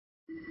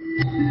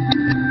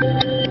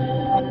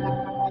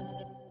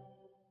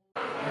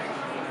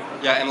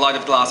Yeah, in light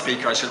of the last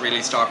speaker, I should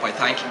really start by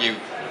thanking you.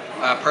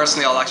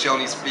 Personally, I'll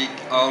actually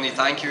only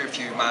thank you if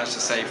you manage to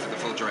stay for the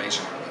full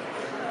duration.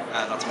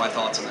 That's my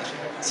thoughts on it.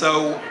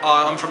 So,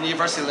 I'm from the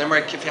University of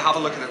Limerick. If you have a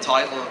look at the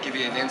title, it'll give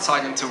you an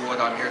insight into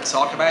what I'm here to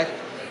talk about.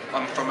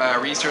 I'm from a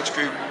research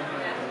group.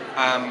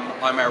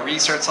 I'm a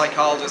research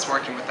psychologist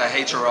working with the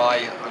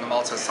HRI, and I'm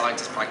also a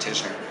scientist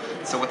practitioner.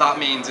 So what that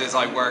means is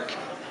I work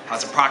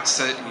as a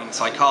practicing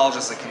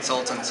psychologist, a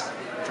consultant,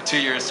 for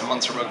 2 years to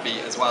Munster Rugby,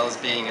 as well as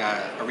being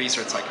a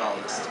research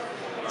psychologist.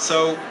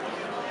 So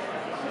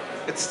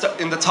it's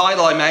in the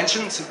title I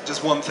mentioned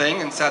just one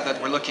thing and said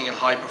that we're looking at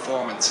high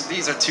performance. So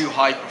these are two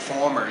high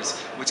performers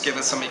which give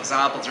us some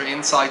examples or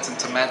insights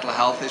into mental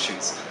health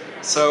issues.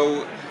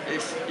 So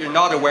if you're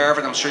not aware of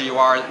it, I'm sure you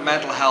are,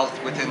 mental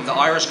health within the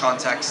Irish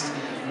context,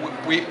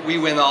 we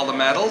win all the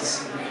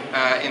medals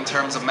in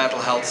terms of mental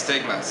health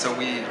stigma. So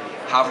we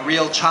have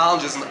real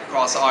challenges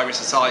across Irish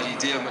society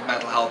dealing with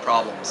mental health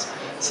problems.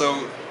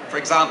 So, for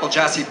example,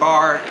 Jesse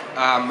Barr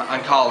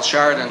and Carl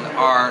Sheridan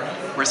are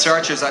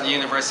researchers at the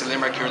University of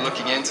Limerick who are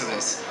looking into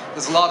this.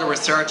 There's a lot of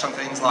research on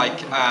things like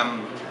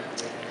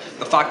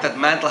the fact that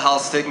mental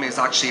health stigma is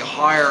actually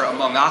higher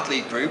among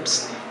athlete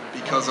groups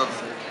because of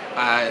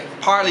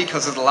partly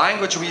because of the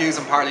language we use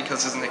and partly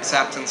because there's an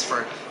acceptance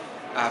for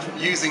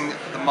using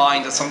the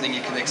mind as something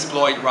you can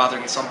exploit rather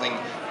than something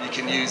you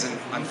can use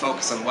and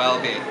focus on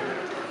well-being.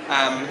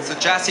 So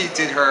Jessie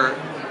did her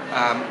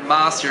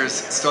master's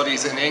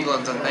studies in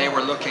England, and they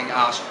were looking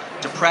at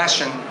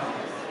depression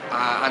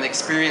and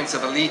experience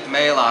of elite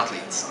male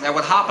athletes. Now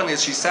what happened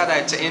is she set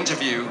out to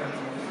interview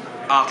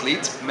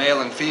athletes,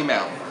 male and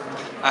female.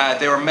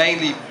 They were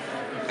mainly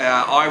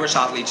Irish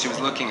athletes she was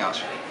looking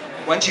at.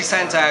 When she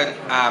sent out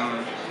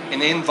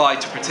an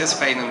invite to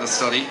participate in the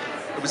study,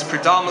 it was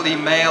predominantly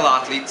male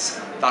athletes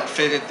that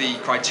fitted the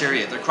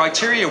criteria. The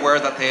criteria were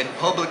that they had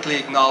publicly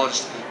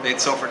acknowledged they'd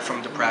suffered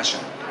from depression.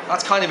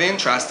 That's kind of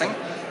interesting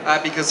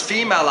because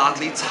female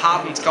athletes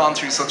hadn't gone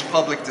through such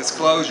public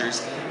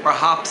disclosures,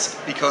 perhaps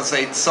because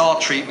they'd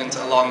sought treatment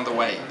along the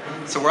way.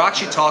 So we're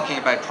actually talking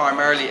about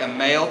primarily a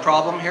male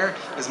problem here,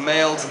 is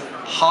males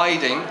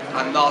hiding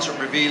and not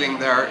revealing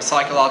their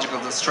psychological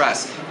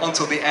distress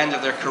until the end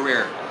of their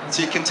career.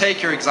 So you can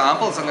take your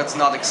examples, and it's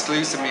not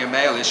exclusively a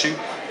male issue.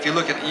 If you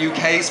look at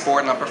UK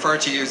sport, and I prefer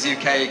to use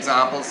UK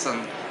examples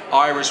than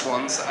Irish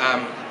ones,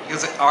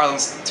 because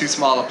Ireland's too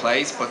small a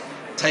place, but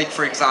take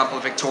for example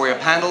Victoria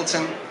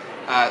Pendleton,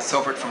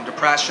 suffered from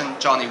depression,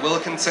 Johnny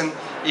Wilkinson,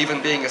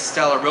 even being a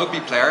stellar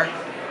rugby player,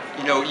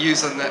 you know,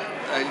 using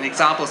an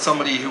example of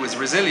somebody who was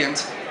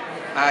resilient,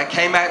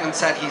 came out and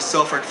said he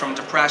suffered from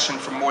depression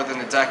for more than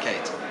a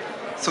decade.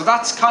 So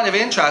that's kind of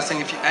interesting.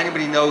 If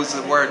anybody knows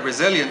the word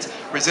resilient,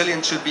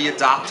 resilient should be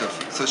adaptive,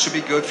 so it should be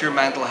good for your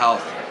mental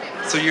health.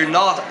 So you're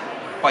not,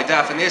 by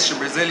definition,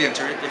 resilient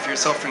if you're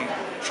suffering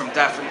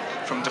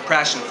from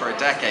depression for a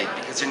decade,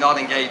 because you're not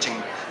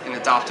engaging in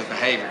adaptive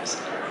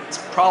behaviours. It's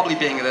probably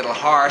being a little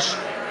harsh.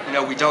 You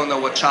know, we don't know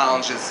what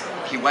challenges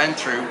he went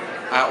through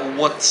or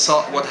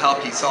what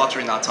help he sought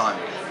during that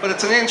time. But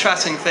it's an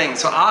interesting thing.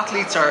 So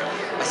athletes are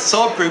a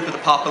subgroup of the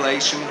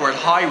population who are at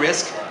high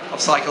risk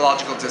of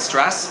psychological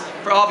distress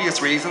for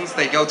obvious reasons.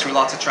 They go through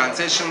lots of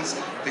transitions,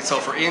 they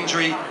suffer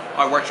injury.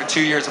 I worked for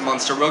 2 years at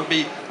Munster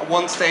Rugby. At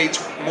one stage,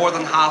 more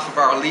than half of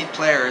our elite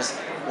players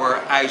were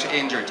out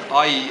injured,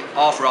 i.e.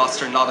 off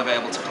roster, not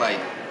available to play.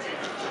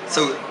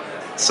 So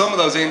some of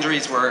those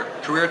injuries were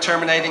career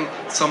terminating,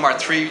 some are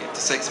 3 to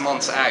 6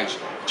 months out.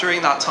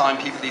 During that time,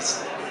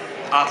 these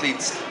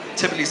athletes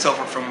typically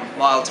suffer from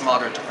mild to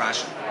moderate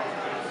depression.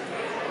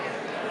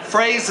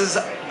 Phrases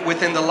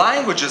within the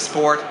language of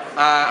sport,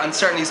 and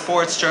certainly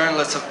sports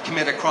journalists have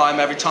committed a crime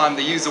every time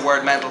they use the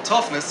word mental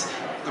toughness.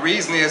 The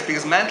reason is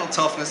because mental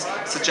toughness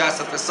suggests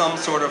that there's some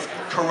sort of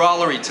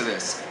corollary to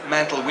this,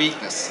 mental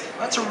weakness.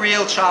 That's a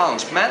real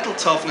challenge. Mental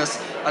toughness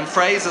and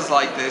phrases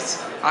like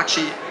this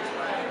actually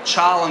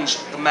challenge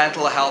the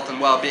mental health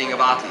and well-being of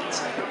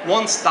athletes.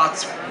 Once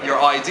that's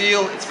your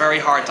ideal, it's very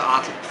hard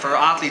for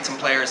athletes and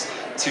players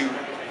to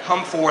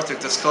come forth or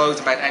disclose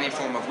about any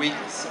form of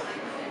weakness.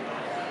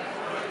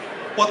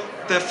 What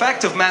the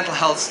effect of mental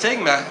health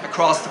stigma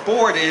across the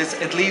board is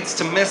it leads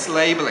to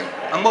mislabeling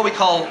and what we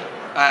call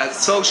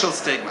social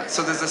stigma.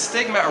 So there's a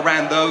stigma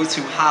around those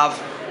who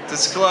have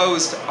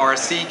disclosed or are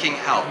seeking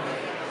help.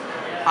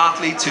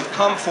 Athletes who've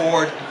come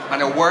forward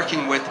and are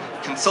working with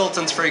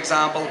consultants, for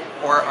example,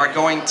 or are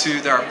going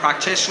to their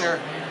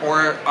practitioner,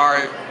 or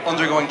are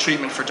undergoing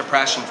treatment for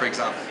depression, for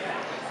example.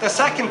 The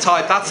second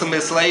type, that's the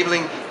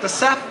mislabeling. The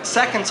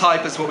second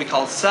type is what we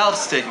call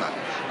self-stigma.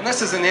 And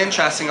this is an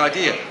interesting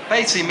idea.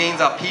 Basically means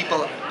that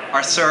people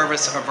are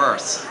service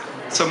averse.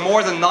 So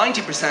more than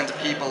 90%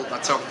 of people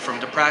that suffer from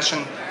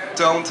depression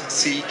don't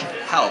seek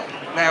help.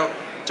 Now,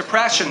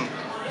 depression,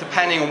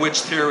 depending on which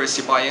theorist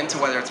you buy into,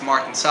 whether it's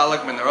Martin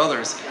Seligman or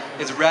others,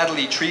 is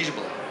readily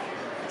treatable.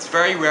 It's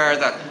very rare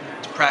that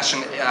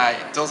depression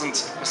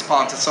doesn't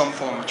respond to some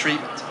form of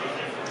treatment.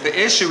 The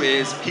issue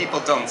is people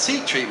don't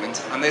seek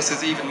treatment, and this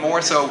is even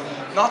more so,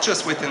 not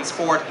just within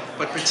sport,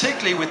 but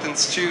particularly within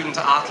student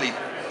athletes.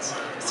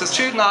 So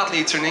student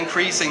athletes are an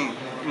increasing,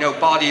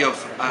 body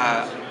of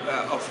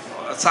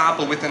a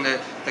sample within the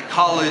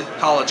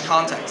college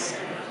context.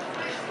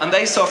 And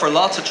they suffer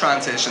lots of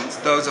transitions,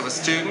 those of a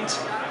student,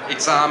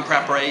 exam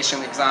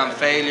preparation, exam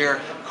failure,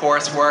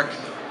 coursework.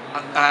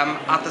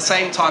 At the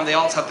same time, they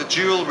also have the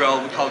dual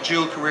role, we call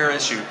dual career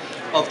issue,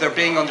 of their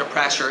being under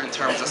pressure in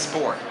terms of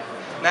sport.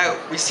 Now,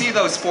 we see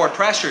those sport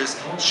pressures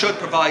should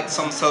provide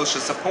some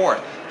social support.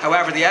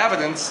 However, the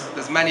evidence,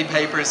 there's many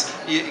papers,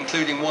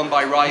 including one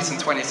by Rice in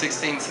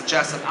 2016,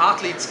 suggests that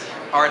athletes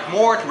are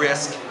more at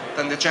risk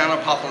than the general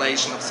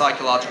population of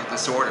psychological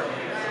disorder.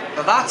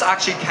 Now, that's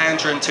actually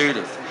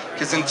counterintuitive,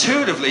 because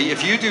intuitively,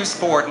 if you do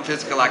sport and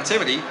physical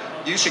activity,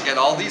 you should get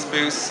all these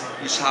boosts,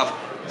 you should have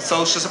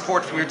social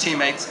support from your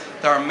teammates.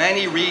 There are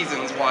many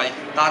reasons why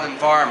that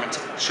environment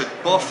should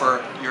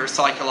buffer your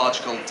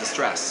psychological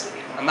distress.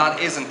 And that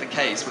isn't the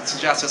case, which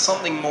suggests there's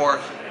something more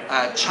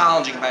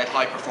challenging about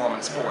high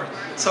performance sport.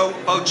 So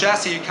both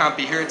Jessie, who can't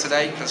be here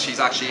today because she's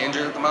actually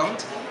injured at the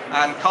moment,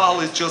 and Cathal,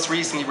 who's just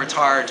recently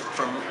retired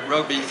from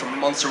rugby, from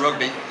Munster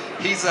Rugby.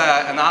 He's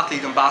an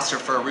athlete ambassador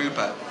for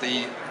Arupa,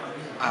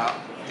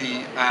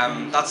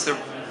 that's the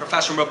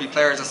Professional Rugby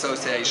Players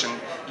Association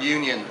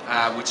union,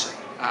 which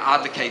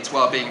advocates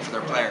well-being for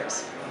their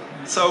players.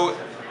 So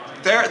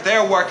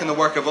their work and the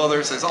work of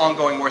others is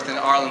ongoing work in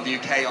Ireland and the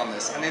UK on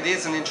this, and it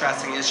is an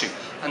interesting issue.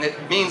 And it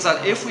means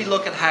that if we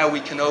look at how we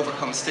can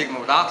overcome stigma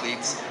with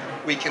athletes,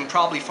 we can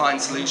probably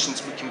find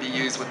solutions which can be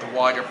used with the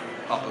wider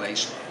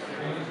population.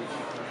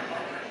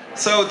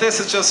 So this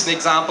is just an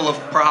example of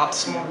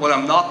perhaps what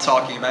I'm not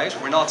talking about.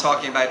 We're not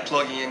talking about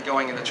plugging in,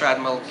 going in the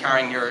treadmill,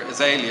 carrying your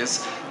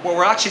azaleas. What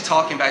we're actually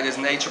talking about is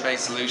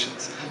nature-based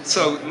solutions.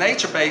 So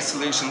nature-based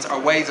solutions are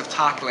ways of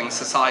tackling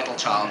societal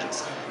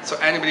challenges. So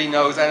anybody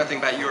knows anything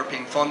about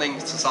European funding,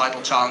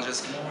 societal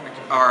challenges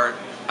are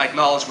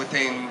acknowledged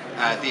within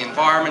the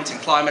environment and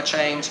climate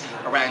change,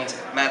 around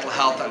mental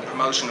health and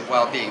promotion of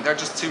well-being. They're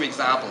just two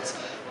examples.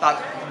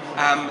 That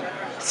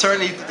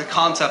certainly the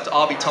concept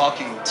I'll be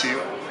talking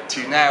to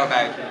now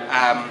about,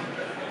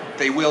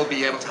 they will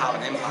be able to have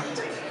an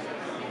impact.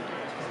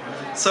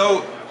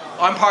 So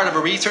I'm part of a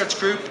research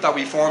group that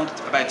we formed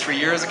about 3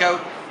 years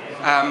ago.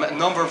 A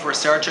number of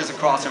researchers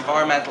across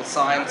environmental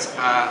science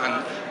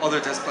and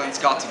other disciplines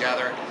got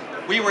together.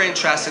 We were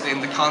interested in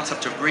the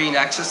concept of green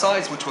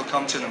exercise, which we'll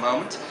come to in a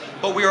moment,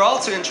 but we were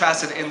also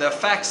interested in the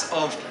effects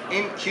of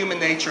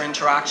human-nature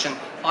interaction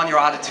on your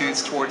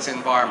attitudes towards the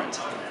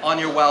environment, on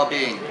your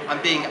well-being,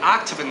 and being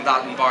active in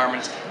that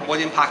environment, and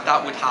what impact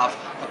that would have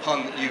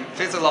upon you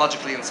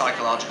physiologically and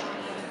psychologically.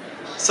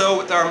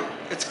 So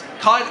it's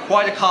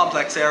quite a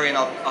complex area, and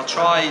I'll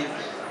try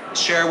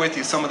share with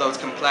you some of those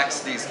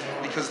complexities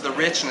because of the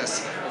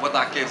richness of what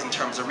that gives in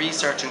terms of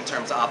research, in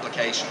terms of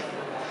application.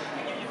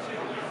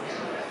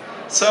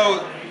 So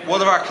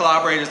one of our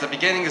collaborators at the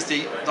beginning is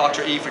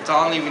Dr. Aoife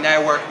Donnelly. We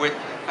now work with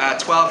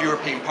 12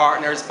 European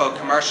partners, both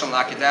commercial and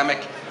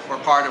academic. We're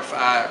part of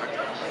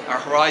our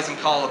Horizon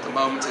call at the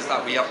moment is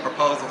that we have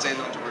proposals in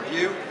under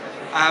review,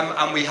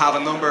 and we have a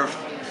number of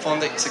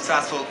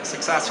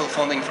successful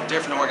funding from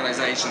different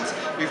organisations.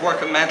 We've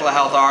worked with Mental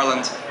Health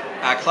Ireland.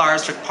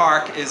 Claresford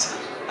Park is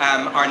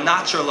our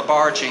natural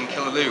laboratory in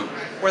Killaloe,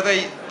 where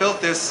they built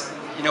this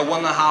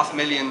 €1.5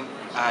 million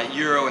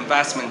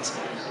investment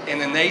in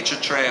a nature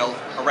trail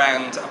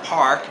around a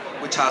park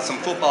which has some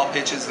football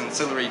pitches and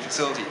ancillary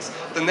facilities.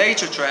 The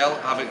nature trail,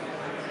 having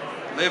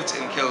lived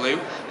in Killaloe,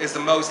 is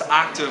the most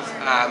active,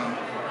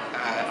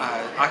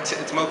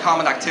 it's the most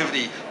common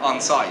activity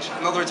on site.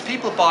 In other words,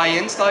 people buy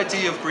into the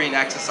idea of green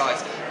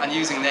exercise and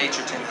using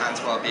nature to enhance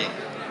well-being.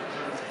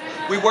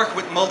 We work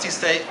with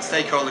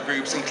multi-stakeholder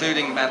groups,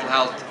 including mental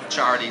health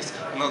charities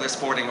and other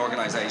sporting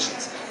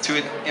organisations,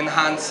 to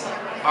enhance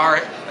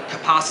our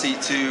capacity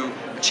to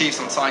achieve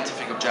some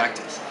scientific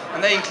objectives.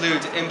 And they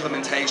include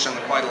implementation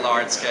on quite a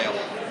large scale.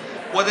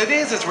 What it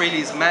is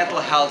really mental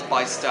health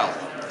by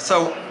stealth.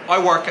 So I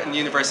work at the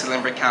University of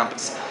Limerick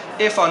campus.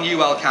 If on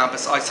UL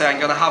campus I say I'm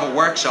going to have a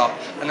workshop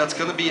and it's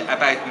going to be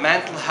about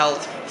mental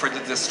health for the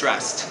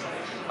distressed,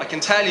 I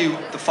can tell you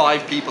the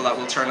 5 people that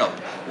will turn up.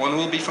 One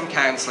will be from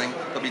counselling,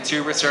 there'll be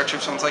 2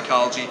 researchers from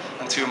psychology,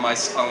 and 2 of my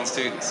own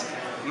students.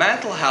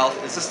 Mental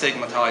health is a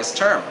stigmatised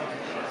term.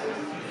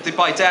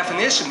 By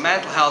definition,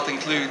 mental health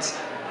includes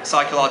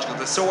psychological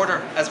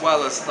disorder as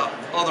well as the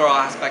other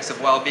aspects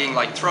of well-being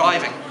like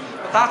thriving.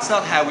 But that's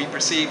not how we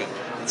perceive it.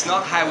 It's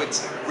not how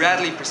it's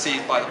readily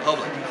perceived by the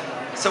public.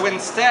 So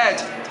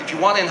instead, if you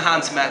want to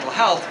enhance mental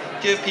health,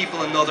 give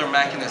people another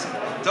mechanism.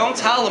 Don't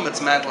tell them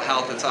it's mental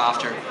health that's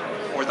after,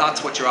 or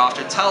that's what you're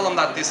after. Tell them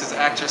that this is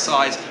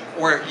exercise,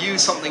 or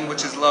use something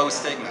which is low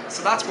stigma.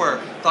 So that's where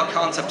that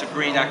concept of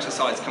green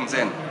exercise comes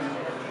in.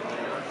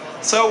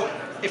 So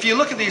if you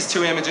look at these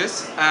 2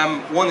 images,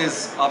 one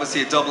is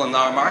obviously a Dublin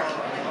landmark,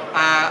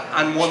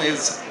 and one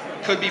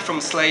could be from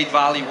Slade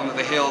Valley, one of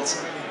the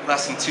hills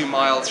less than 2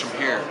 miles from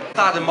here.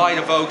 That it might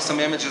evoke some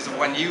images of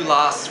when you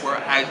last were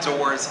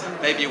outdoors.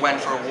 Maybe you went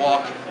for a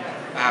walk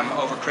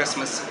over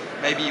Christmas.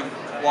 Maybe you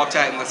walked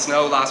out in the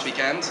snow last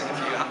weekend,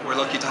 if you were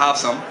lucky to have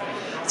some.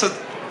 So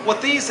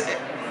what these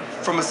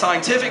from a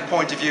scientific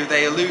point of view,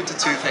 they allude to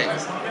two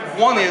things.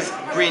 One is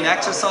green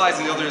exercise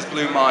and the other is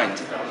blue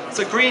mind.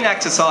 So green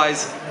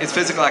exercise is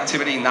physical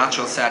activity in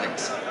natural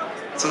settings.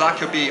 So that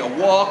could be a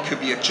walk, could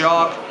be a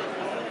jog.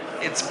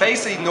 It's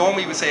basically,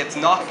 normally we say it's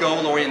not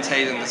goal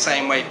orientated in the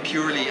same way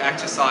purely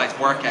exercise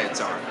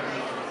workouts are.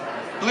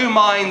 Blue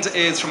mind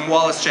is from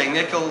Wallace J.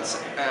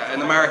 Nichols,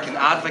 an American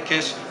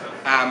advocate,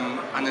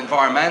 an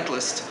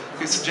environmentalist,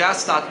 who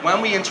suggests that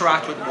when we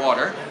interact with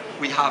water,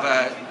 we have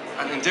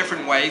and in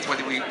different ways,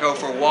 whether we go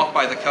for a walk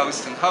by the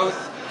coast in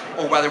Howth,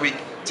 or whether we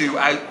do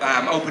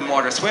open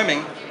water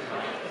swimming,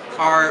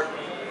 our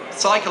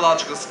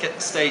psychological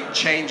state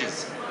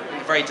changes in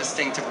a very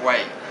distinctive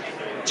way.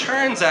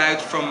 Turns out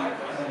from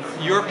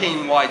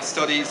European-wide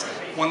studies,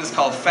 one is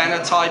called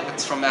Phenotype,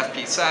 it's from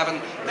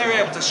FP7, they were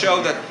able to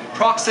show that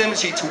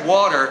proximity to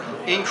water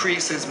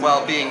increases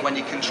well-being when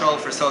you control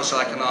for social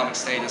economic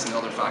status and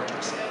other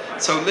factors.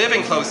 So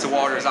living close to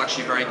water is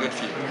actually very good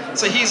for you.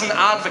 So he's an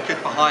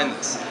advocate behind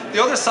this.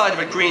 The other side of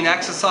it, green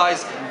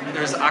exercise,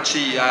 there's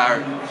actually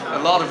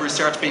a lot of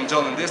research being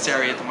done in this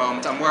area at the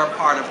moment, and we're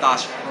part of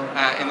that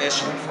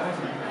initiative.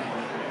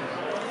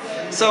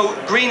 So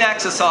green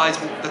exercise,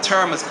 the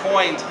term was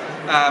coined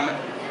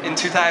in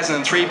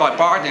 2003 by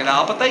Barton et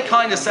al., but they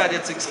kind of said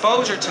it's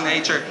exposure to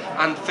nature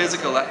and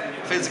physical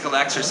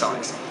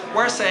exercise.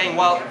 We're saying,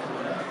 well,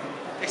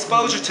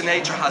 exposure to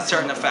nature has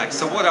certain effects.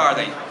 So what are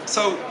they?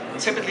 So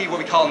typically what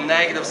we call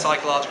negative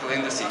psychological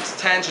indices,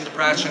 tension,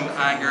 depression,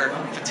 anger,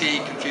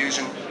 fatigue,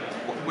 confusion,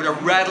 which are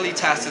readily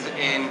tested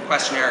in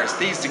questionnaires.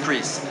 These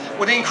decrease.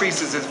 What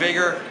increases is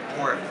vigor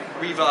or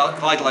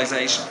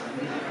revitalization.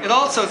 It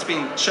also has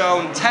been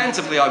shown,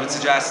 tentatively I would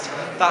suggest,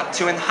 that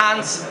to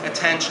enhance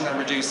attention and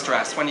reduce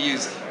stress when you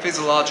use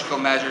physiological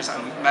measures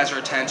and measure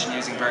attention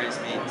using various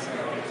means.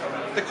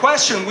 The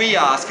question we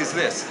ask is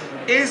this: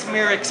 is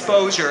mere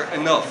exposure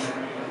enough?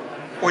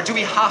 Or do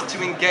we have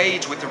to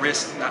engage with the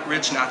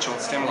rich natural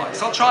stimuli?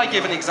 So I'll try to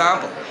give an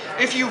example.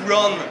 If you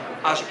run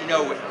at,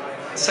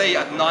 say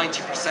at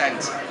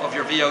 90% of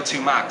your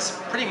VO2 max,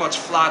 pretty much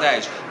flat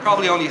out,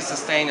 probably only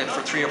sustain it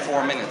for 3 or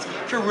 4 minutes.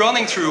 If you're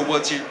running through a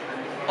woods,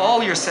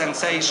 all your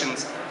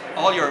sensations,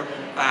 all your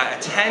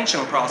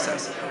attentional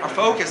process are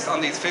focused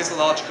on these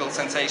physiological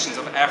sensations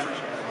of effort.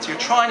 So you're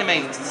trying to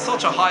make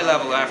such a high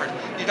level of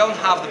effort, you don't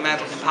have the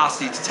mental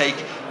capacity to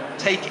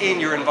take in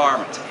your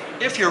environment.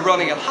 If you're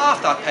running at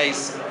half that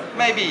pace,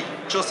 maybe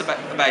just about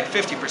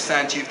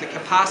 50%, you have the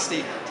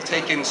capacity to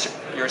take in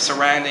your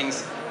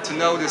surroundings, to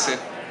notice it,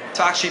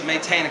 to actually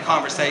maintain a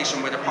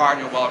conversation with a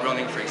partner while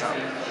running, for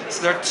example.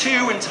 So they're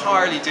two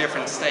entirely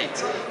different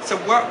states. So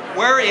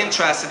we're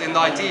interested in the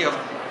idea of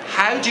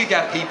how do you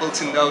get people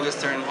to notice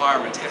their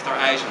environment if they're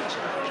out in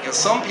it? Because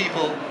some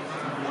people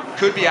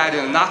could be out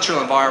in a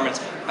natural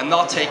environment and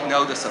not take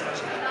notice of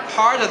it.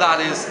 Part of that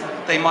is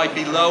they might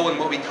be low in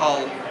what we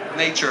call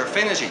nature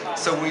affinity.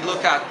 So when we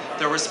look at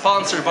the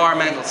response to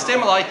environmental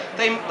stimuli,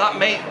 that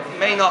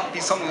may not be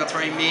something that's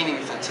very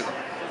meaningful to them.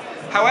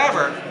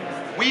 However,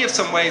 we have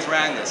some ways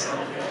around this.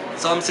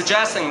 So I'm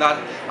suggesting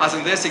that, as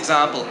in this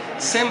example,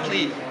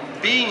 simply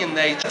being in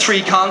nature.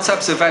 3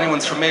 concepts, if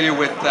anyone's familiar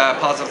with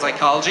positive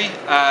psychology,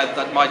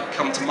 that might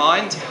come to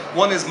mind.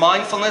 One is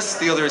mindfulness,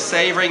 the other is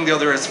savoring, the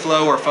other is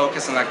flow or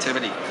focus and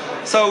activity.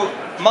 So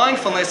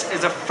mindfulness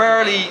is a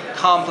fairly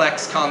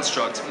complex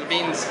construct. It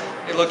means,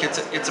 look,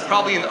 it's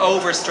probably an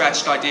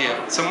overstretched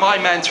idea. So my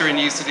mentor in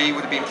UCD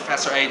would have been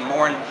Professor Aidan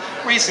Moran.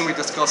 Recently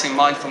discussing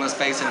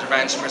mindfulness-based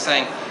intervention, we're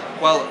saying,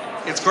 well,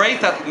 it's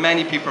great that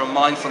many people are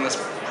mindfulness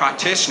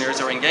practitioners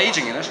are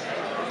engaging in it,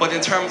 but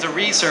in terms of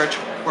research,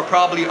 we're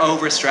probably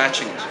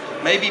overstretching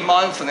it. Maybe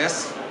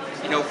mindfulness,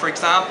 for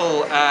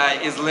example,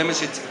 is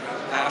limited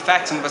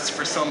effectiveness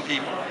for some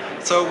people.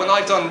 So when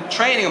I've done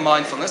training in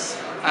mindfulness,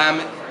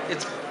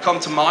 it's come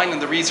to mind,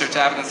 and the research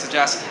evidence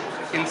suggests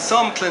in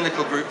some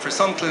clinical for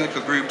some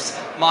clinical groups,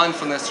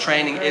 mindfulness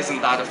training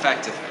isn't that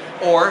effective,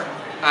 or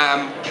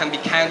can be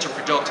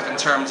counterproductive in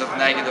terms of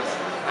negative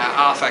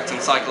affect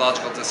and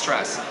psychological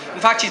distress.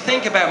 In fact, you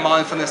think about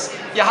mindfulness,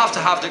 you have to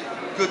have the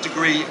good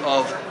degree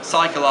of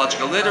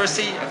psychological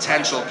literacy,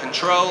 attentional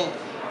control,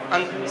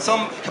 and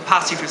some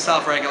capacity for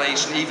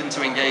self-regulation even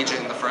to engage it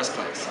in the first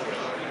place.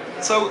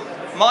 So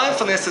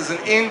mindfulness is an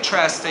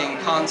interesting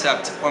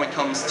concept when it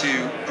comes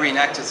to green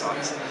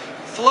exercise.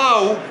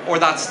 Flow, or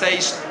that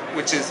state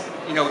which is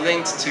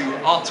linked to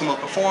optimal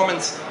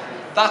performance,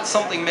 that's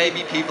something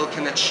maybe people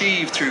can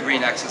achieve through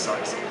green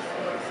exercise,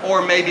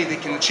 or maybe they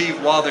can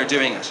achieve while they're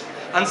doing it.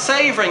 And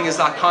savoring is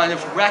that kind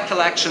of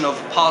recollection of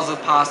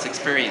positive past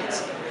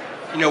experience.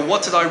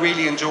 What did I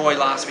really enjoy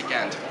last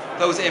weekend?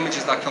 Those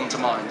images that come to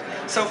mind.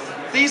 So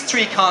these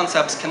 3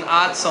 concepts can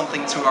add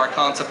something to our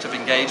concept of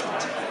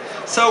engagement.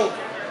 So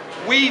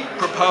we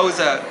propose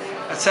a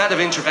set of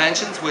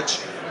interventions which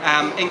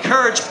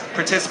encourage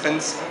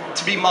participants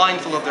to be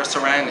mindful of their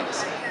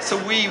surroundings. So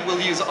we will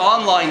use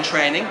online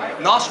training,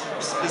 not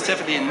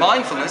specifically in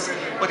mindfulness,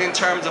 but in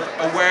terms of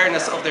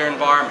awareness of their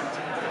environment.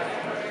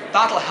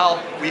 That'll help,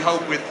 we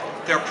hope, with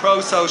their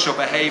pro-social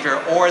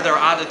behaviour or their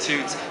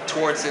attitudes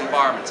towards the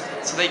environment.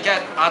 So they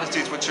get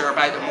attitudes which are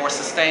about a more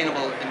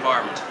sustainable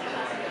environment.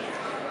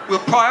 We'll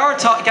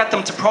get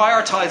them to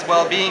prioritize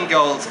well-being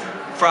goals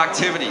for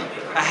activity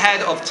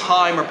ahead of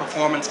time or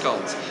performance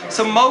goals.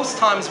 So most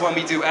times when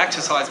we do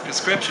exercise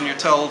prescription, you're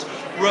told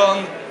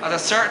run at a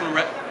certain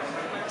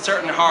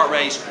heart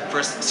rate for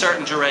a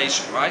certain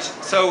duration, right?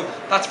 So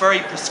that's very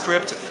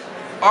prescriptive.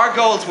 Our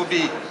goals would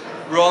be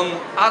run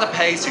at a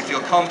pace you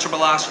feel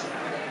comfortable at,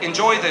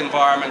 enjoy the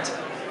environment,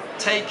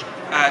 take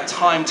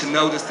time to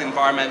notice the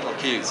environmental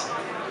cues.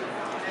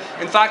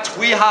 In fact,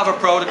 we have a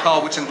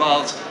protocol which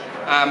involves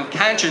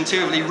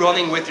counterintuitively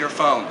running with your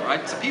phone,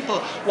 right? So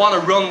people want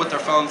to run with their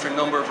phone for a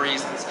number of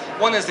reasons.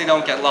 One is they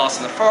don't get lost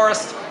in the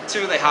forest,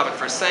 two, they have it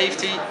for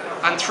safety,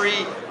 and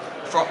three,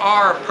 for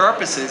our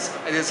purposes,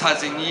 it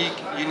has a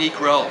unique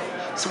role.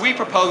 So we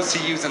propose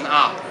to use an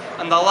app,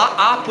 and the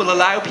app will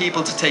allow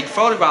people to take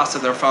photographs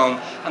of their phone,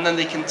 and then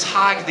they can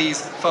tag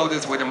these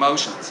photos with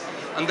emotions.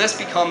 And this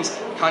becomes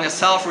kind of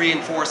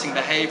self-reinforcing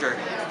behavior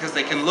because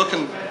they can look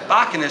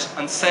back in it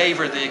and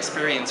savor the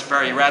experience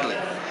very readily.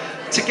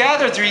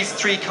 Together, these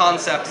three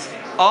concepts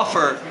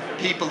offer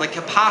people the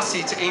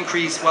capacity to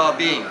increase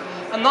well-being,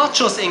 and not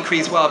just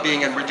increase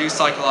well-being and reduce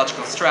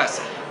psychological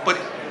stress, but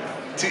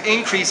to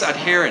increase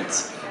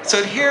adherence. So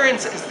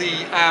adherence is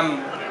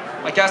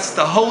I guess,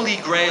 the holy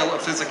grail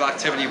of physical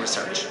activity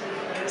research.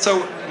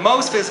 So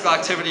most physical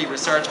activity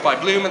research by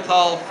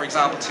Blumenthal, for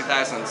example,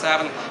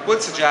 2007,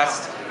 would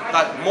suggest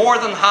that more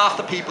than half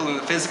the people in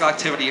the physical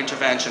activity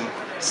intervention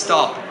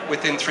stop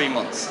within 3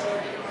 months.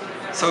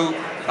 So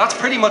that's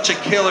pretty much a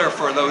killer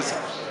for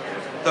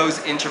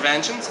those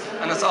interventions,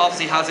 and it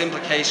obviously has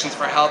implications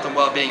for health and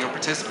well-being of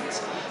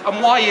participants.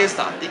 And why is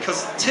that?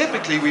 Because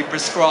typically we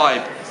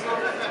prescribe,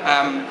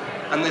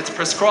 and it's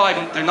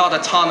prescribed, they're not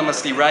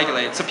autonomously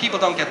regulated, so people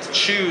don't get to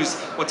choose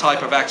what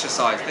type of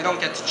exercise. They don't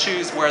get to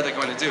choose where they're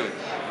going to do it.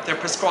 They're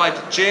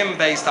prescribed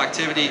gym-based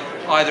activity,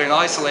 either in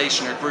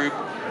isolation or group,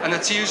 and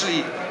it's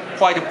usually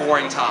quite a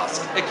boring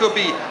task. It could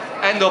be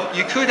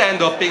you could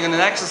end up being on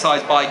an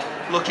exercise bike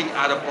looking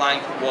at a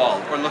blank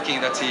wall or looking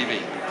at a TV.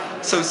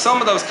 So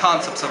some of those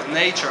concepts of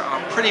nature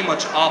are pretty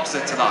much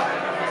opposite to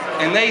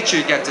that. In nature,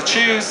 you get to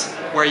choose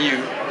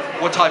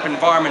what type of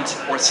environment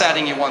or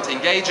setting you want to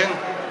engage in.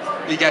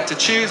 You get to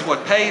choose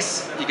what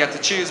pace, you get to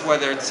choose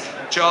whether it's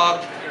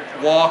jog,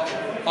 walk,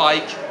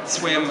 bike,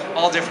 swim,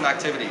 all different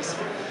activities.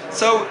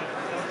 So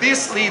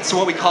this leads to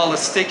what we call a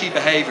sticky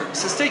behavior.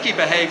 So sticky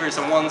behaviors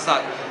are ones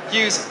that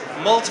use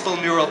multiple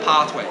neural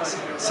pathways.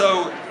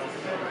 So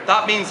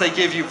that means they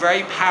give you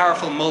very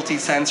powerful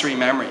multisensory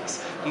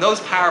memories. And those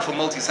powerful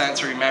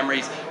multisensory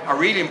memories are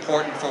really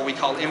important for what we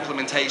call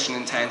implementation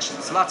intention.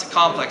 So that's a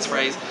complex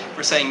phrase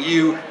for saying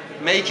you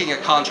making a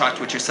contract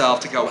with yourself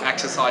to go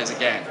exercise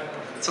again.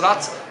 So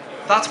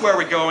that's where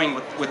we're going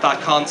with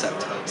that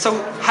concept.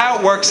 So how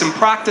it works in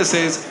practice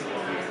is,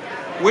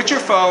 with your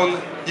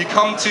phone, you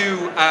come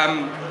to,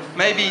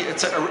 maybe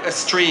it's a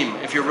stream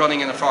if you're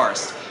running in a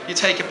forest. You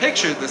take a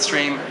picture of the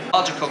stream,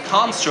 logical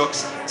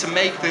constructs to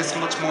make this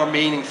much more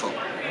meaningful,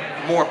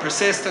 more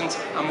persistent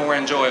and more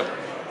enjoyable.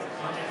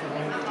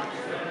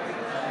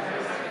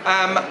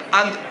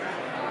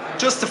 And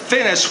just to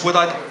finish, what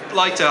I'd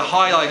like to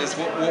highlight is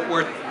what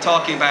we're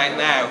talking about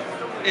now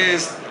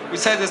is, we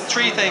said there's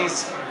three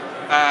things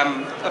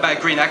about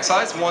green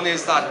exercise. One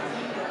is that,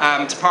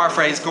 to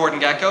paraphrase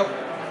Gordon Gekko,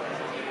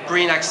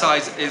 green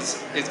exercise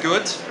is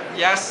good,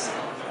 yes.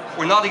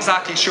 We're not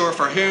exactly sure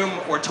for whom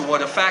or to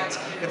what effect.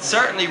 It's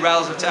certainly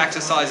relative to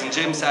exercise in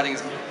gym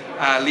settings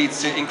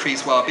leads to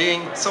increased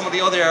well-being. Some of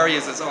the other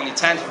areas is only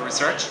tentative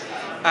research.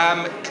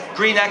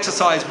 Green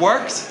exercise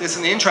works. This is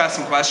an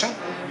interesting question.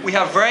 We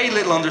have very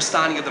little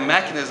understanding of the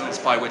mechanisms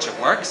by which it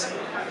works,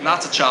 and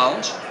that's a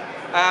challenge.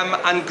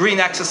 And green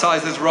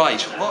exercise is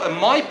right. Well, it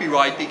might be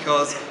right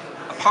because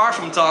apart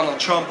from Donald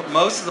Trump,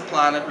 most of the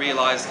planet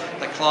realized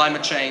that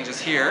climate change is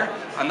here,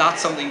 and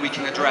that's something we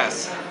can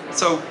address.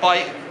 So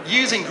by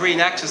using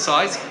green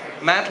exercise,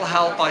 mental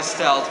health by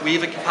stealth, we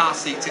have a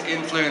capacity to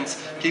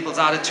influence people's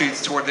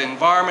attitudes toward the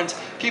environment,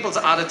 people's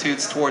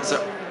attitudes towards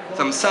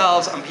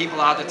themselves, and people's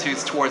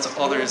attitudes towards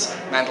others'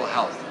 mental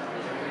health.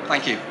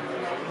 Thank you.